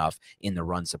physical enough in the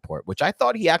run support? Which I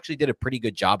thought he actually did a pretty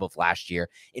good job of last year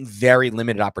in very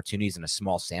limited opportunities in a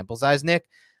small sample size, Nick.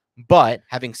 But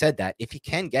having said that, if he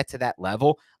can get to that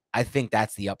level, I think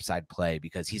that's the upside play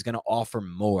because he's going to offer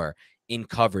more in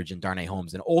coverage in Darnay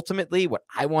Holmes. And ultimately, what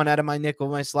I want out of my nickel,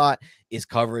 my slot, is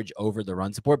coverage over the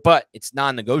run support. But it's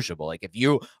non-negotiable. Like if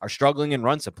you are struggling in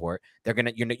run support,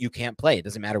 you can't play. It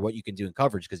doesn't matter what you can do in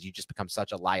coverage because you just become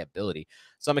such a liability.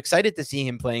 So I'm excited to see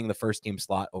him playing the first team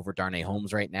slot over Darnay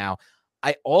Holmes right now.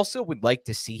 I also would like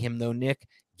to see him, though, Nick,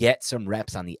 get some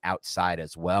reps on the outside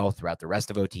as well throughout the rest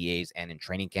of OTAs and in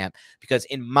training camp, because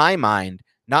in my mind,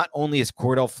 not only is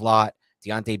Cordell Flott,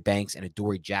 Deonte Banks, and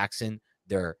Adoree Jackson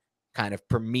their kind of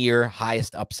premier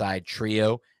highest upside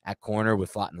trio at corner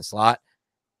with Flott in the slot.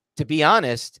 To be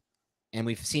honest, and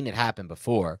we've seen it happen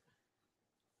before,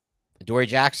 Adoree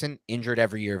Jackson injured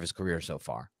every year of his career so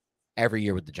far, every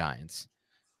year with the Giants.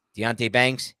 Deonte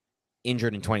Banks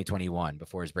injured in 2021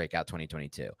 before his breakout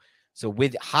 2022. So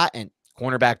with hot and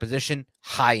cornerback position,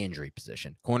 high injury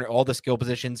position, corner, all the skill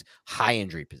positions, high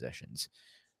injury positions.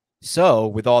 So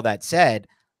with all that said,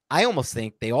 I almost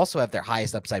think they also have their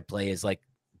highest upside play is like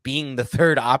being the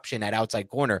third option at outside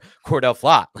corner, Cordell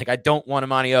Flott. Like, I don't want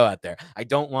Amani O out there. I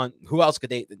don't want, who else could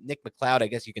they, Nick McLeod, I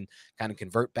guess you can kind of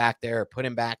convert back there or put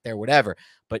him back there, whatever.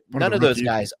 But none of those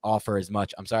guys offer as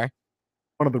much. I'm sorry?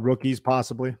 One of the rookies,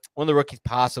 possibly. One of the rookies,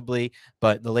 possibly,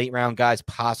 but the late round guys,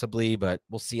 possibly. But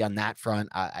we'll see on that front.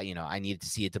 I needed to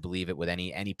see it to believe it with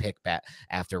any pick bet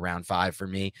after round 5 for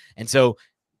me. And so,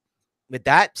 with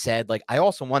that said, like, I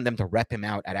also want them to rep him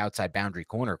out at outside boundary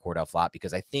corner, Cordell Flott,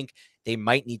 because I think they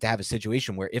might need to have a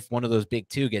situation where if one of those big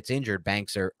two gets injured,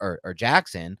 Banks or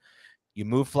Jackson, you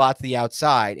move Flott to the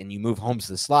outside and you move Holmes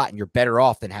to the slot, and you're better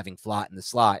off than having Flott in the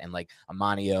slot and like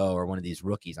Amani O or one of these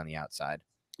rookies on the outside.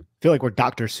 I feel like we're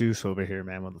Dr. Seuss over here,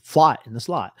 man, with the Flott in the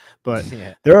slot. But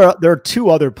yeah. there are 2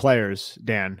 other players,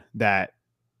 Dan, that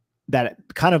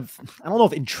kind of, I don't know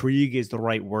if intrigue is the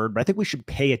right word, but I think we should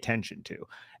pay attention to.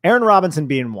 Aaron Robinson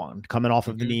being one, coming off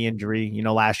of the knee injury. You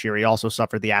know, last year he also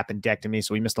suffered the appendectomy,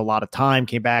 so he missed a lot of time,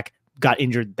 came back, got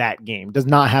injured that game. Does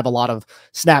not have a lot of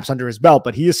snaps under his belt,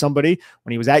 but he is somebody,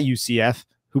 when he was at UCF,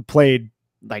 who played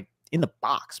like in the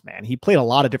box, man. He played a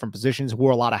lot of different positions, wore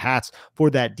a lot of hats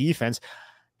for that defense.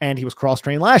 And he was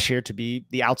cross-trained last year to be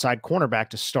the outside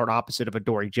cornerback to start opposite of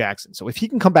Adoree Jackson. So if he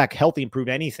can come back healthy and prove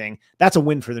anything, that's a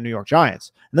win for the New York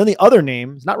Giants. And then the other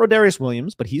name is not Rodarius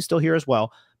Williams, but he's still here as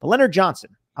well. But Leonard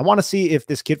Johnson. I want to see if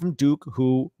this kid from Duke,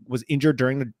 who was injured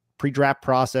during the pre-draft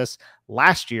process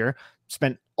last year,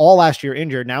 spent all last year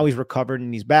injured, now he's recovered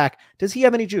and he's back. Does he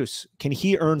have any juice? Can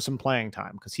he earn some playing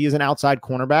time? Because he is an outside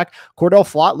cornerback. Cordell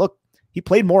Flott, look, he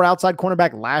played more outside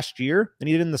cornerback last year than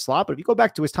he did in the slot. But if you go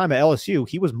back to his time at LSU,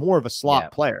 he was more of a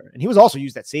slot player. And he was also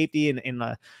used at safety in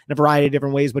a variety of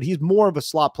different ways, but he's more of a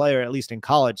slot player, at least in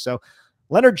college. So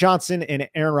Leonard Johnson and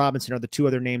Aaron Robinson are the 2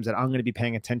 other names that I'm going to be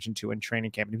paying attention to in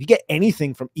training camp. And if you get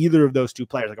anything from either of those 2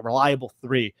 players, like a reliable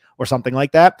 3 or something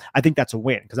like that, I think that's a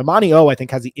win. Because Amani O, I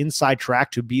think, has the inside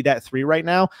track to be that 3 right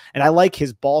now. And I like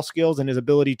his ball skills and his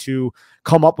ability to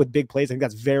come up with big plays. I think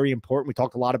that's very important. We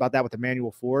talked a lot about that with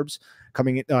Emmanuel Forbes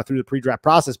coming through the pre-draft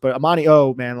process. But Amani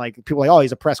O, man, like people are like, oh,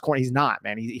 he's a press corner. He's not,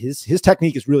 man. His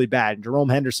technique is really bad. And Jerome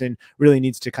Henderson really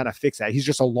needs to kind of fix that. He's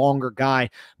just a longer guy.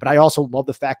 But I also love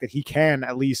the fact that he can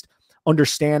at least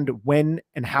understand when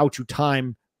and how to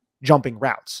time jumping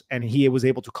routes. And he was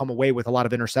able to come away with a lot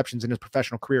of interceptions in his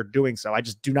professional career doing so. I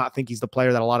just do not think he's the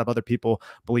player that a lot of other people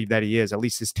believe that he is. At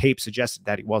least his tape suggested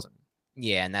that he wasn't.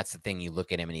 Yeah, and that's the thing. You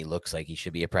look at him and he looks like he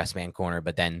should be a press man corner,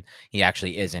 but then he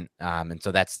actually isn't. And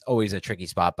so that's always a tricky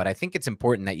spot. But I think it's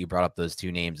important that you brought up those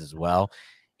 2 names as well,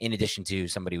 in addition to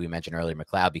somebody we mentioned earlier,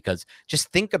 McLeod, because just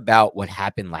think about what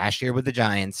happened last year with the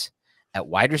Giants at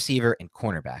wide receiver and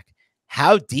cornerback.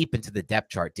 How deep into the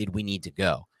depth chart did we need to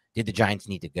go? Did the Giants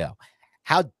need to go?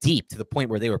 How deep, to the point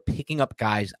where they were picking up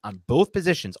guys on both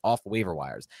positions off waiver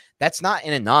wires? That's not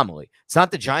an anomaly. It's not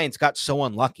the Giants got so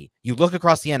unlucky. You look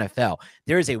across the NFL,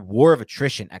 there is a war of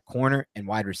attrition at corner and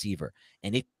wide receiver.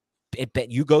 And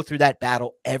you go through that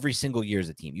battle every single year as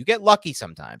a team. You get lucky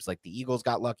sometimes, like the Eagles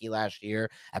got lucky last year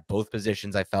at both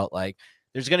positions. I felt like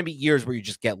there's going to be years where you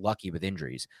just get lucky with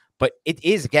injuries, but it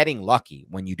is getting lucky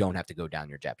when you don't have to go down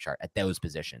your depth chart at those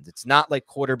positions. It's not like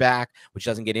quarterback, which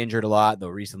doesn't get injured a lot, though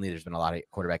recently there's been a lot of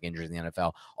quarterback injuries in the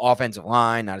NFL. Offensive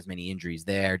line, not as many injuries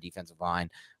there. Defensive line.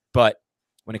 But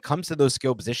when it comes to those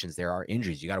skill positions, there are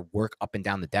injuries. You got to work up and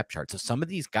down the depth chart. So some of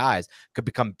these guys could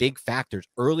become big factors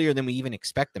earlier than we even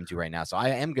expect them to right now. So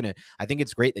I think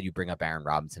it's great that you bring up Aaron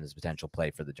Robinson as a potential play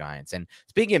for the Giants. And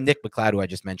speaking of Nick McLeod, who I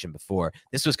just mentioned before,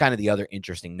 this was kind of the other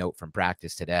interesting note from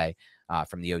practice today,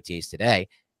 from the OTAs today.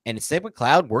 And it's Nick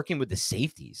McLeod working with the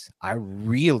safeties. I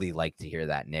really like to hear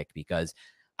that, Nick, because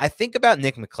I think about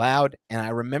Nick McLeod and I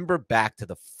remember back to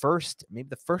maybe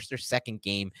the first or second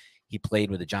game he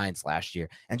played with the Giants last year,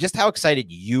 and just how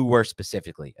excited you were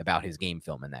specifically about his game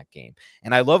film in that game.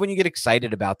 And I love when you get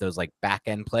excited about those like back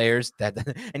end players that,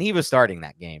 and he was starting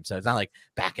that game, so it's not like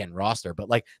back end roster, but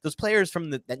like those players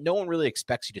from that no one really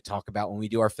expects you to talk about when we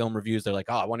do our film reviews. They're like,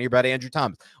 oh, I want to hear about Andrew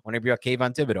Thomas, I want to hear about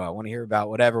Kayvon Thibodeau, I want to hear about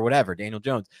whatever, Daniel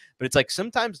Jones. But it's like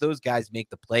sometimes those guys make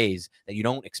the plays that you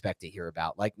don't expect to hear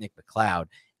about, like Nick McCloud.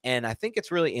 And I think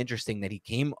it's really interesting that he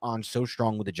came on so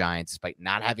strong with the Giants despite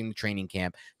not having the training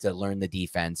camp to learn the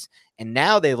defense. And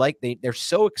now they're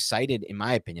so excited, in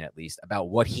my opinion, at least, about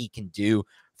what he can do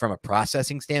from a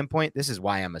processing standpoint. This is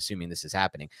why I'm assuming this is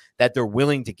happening, that they're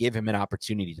willing to give him an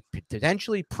opportunity to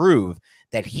potentially prove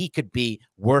that he could be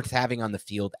worth having on the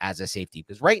field as a safety.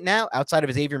 Because right now, outside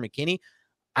of Xavier McKinney,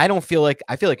 I feel like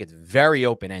it's very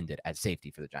open-ended at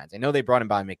safety for the Giants. I know they brought him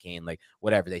by McCain, like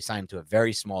whatever. They signed him to a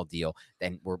very small deal.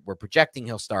 Then we're projecting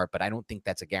he'll start, but I don't think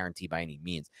that's a guarantee by any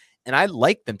means. And I'd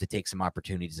like them to take some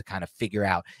opportunities to kind of figure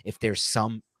out if there's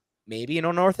some, maybe an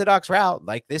unorthodox route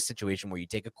like this situation where you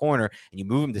take a corner and you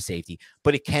move him to safety,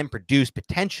 but it can produce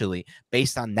potentially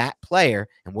based on that player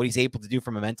and what he's able to do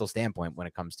from a mental standpoint when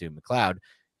it comes to McCloud,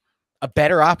 a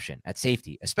better option at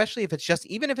safety, especially if it's just,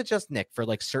 even if it's just Nick for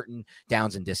like certain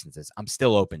downs and distances. I'm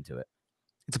still open to it.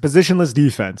 It's a positionless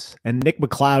defense. And Nick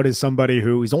McCloud is somebody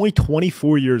who is only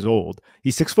 24 years old.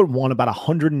 He's 6'1", about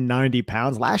 190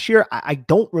 pounds. Last year, I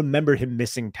don't remember him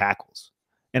missing tackles.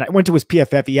 And I went to his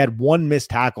PFF. He had one missed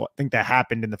tackle. I think that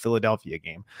happened in the Philadelphia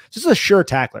game. Just a sure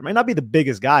tackler. Might not be the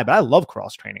biggest guy, but I love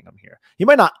cross-training him here. He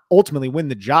might not ultimately win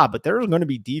the job, but there are going to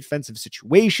be defensive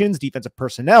situations, defensive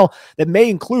personnel that may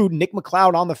include Nick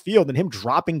McCloud on the field and him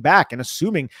dropping back and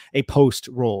assuming a post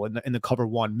role in the cover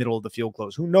one, middle of the field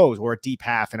close. Who knows? Or a deep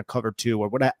half in a cover two or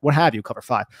what have you, cover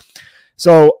five.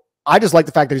 So I just like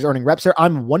the fact that he's earning reps there.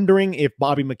 I'm wondering if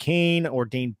Bobby McCain or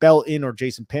Dane Belton or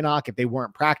Jason Pinnock, if they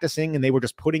weren't practicing and they were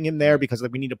just putting him there because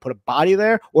we need to put a body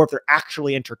there, or if they're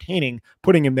actually entertaining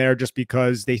putting him there just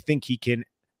because they think he can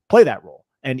play that role.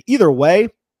 And either way,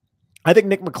 I think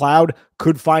Nick McCloud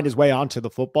could find his way onto the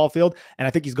football field, and I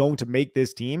think he's going to make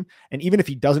this team. And even if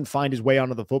he doesn't find his way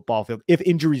onto the football field, if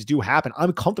injuries do happen,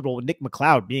 I'm comfortable with Nick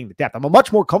McCloud being the depth. I'm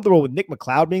much more comfortable with Nick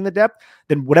McCloud being the depth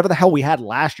than whatever the hell we had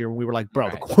last year when we were like, bro,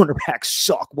 right, the cornerbacks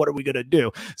suck. What are we going to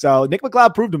do? So Nick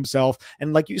McCloud proved himself.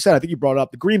 And like you said, I think you brought up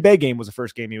the Green Bay game was the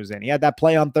first game he was in. He had that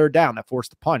play on third down that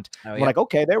forced the punt. Oh, we're like,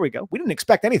 okay, there we go. We didn't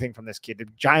expect anything from this kid. The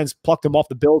Giants plucked him off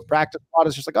the Bills practice squad.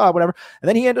 It's just like, oh, whatever. And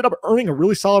then he ended up earning a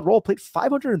really solid role, played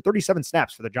 537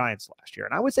 snaps for the Giants last year.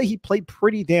 And I would say he played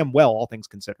pretty damn well, all things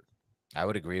considered. I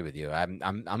would agree with you.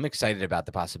 I'm excited about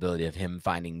the possibility of him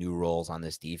finding new roles on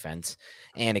this defense.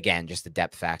 And again, just the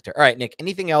depth factor. All right, Nick,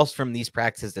 anything else from these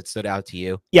practices that stood out to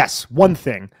you? Yes, one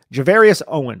thing. Javarius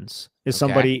Owens is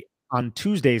somebody on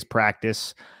Tuesday's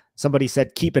practice. Somebody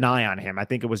said, keep an eye on him. I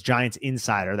think it was Giants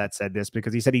Insider that said this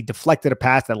because he said he deflected a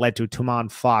pass that led to a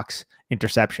Tumon Fox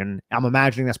interception. I'm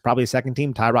imagining that's probably a second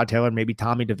team, Tyrod Taylor, maybe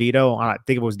Tommy DeVito. I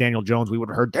think it was Daniel Jones. We would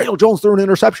have heard Daniel Jones threw an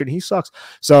interception. He sucks.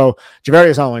 So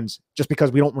Javarius Owens, just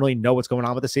because we don't really know what's going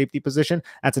on with the safety position,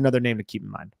 that's another name to keep in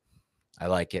mind. I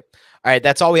like it. All right,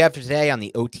 that's all we have for today on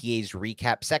the OTAs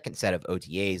recap. Second set of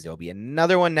OTAs. There'll be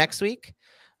another one next week.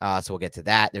 So we'll get to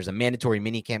that. There's a mandatory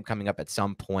mini camp coming up at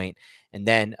some point. And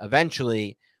then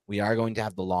eventually we are going to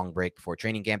have the long break before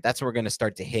training camp. That's where we're going to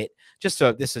start to hit. Just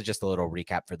so this is just a little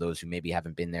recap for those who maybe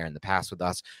haven't been there in the past with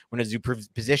us. We're going to do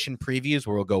position previews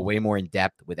where we'll go way more in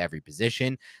depth with every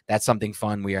position. That's something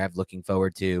fun we are looking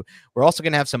forward to. We're also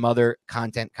going to have some other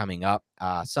content coming up.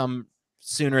 Some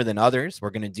sooner than others.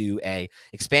 We're going to do a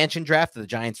expansion draft of the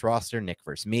Giants roster, Nick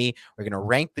versus me. We're going to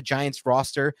rank the Giants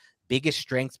roster, biggest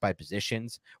strengths by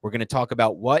positions. We're going to talk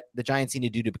about what the Giants need to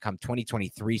do to become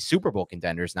 2023 Super Bowl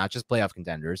contenders, not just playoff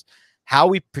contenders, how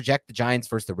we project the Giants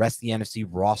versus the rest of the NFC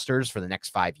rosters for the next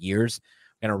 5 years.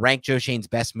 We're going to rank Joe Shane's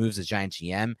best moves as Giants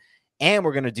GM, and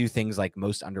we're going to do things like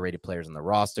most underrated players on the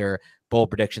roster, bold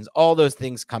predictions, all those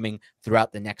things coming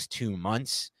throughout the next 2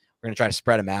 months. We're going to try to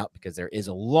spread them out because there is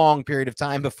a long period of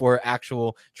time before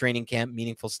actual training camp,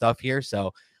 meaningful stuff here.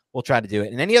 So we'll try to do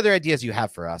it. And any other ideas you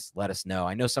have for us, let us know.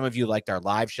 I know some of you liked our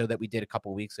live show that we did a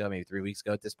couple of weeks ago, maybe 3 weeks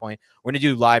ago at this point. We're going to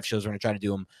do live shows. We're going to try to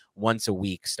do them once a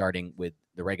week, starting with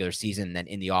the regular season, and then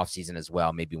in the off season as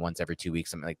well, maybe once every 2 weeks,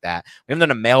 something like that. We haven't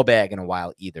done a mailbag in a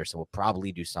while either, so we'll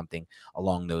probably do something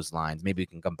along those lines. Maybe we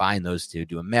can combine those two,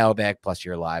 do a mailbag plus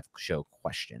your live show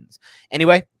questions.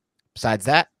 Anyway, besides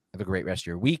that, have a great rest of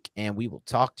your week, and we will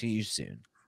talk to you soon.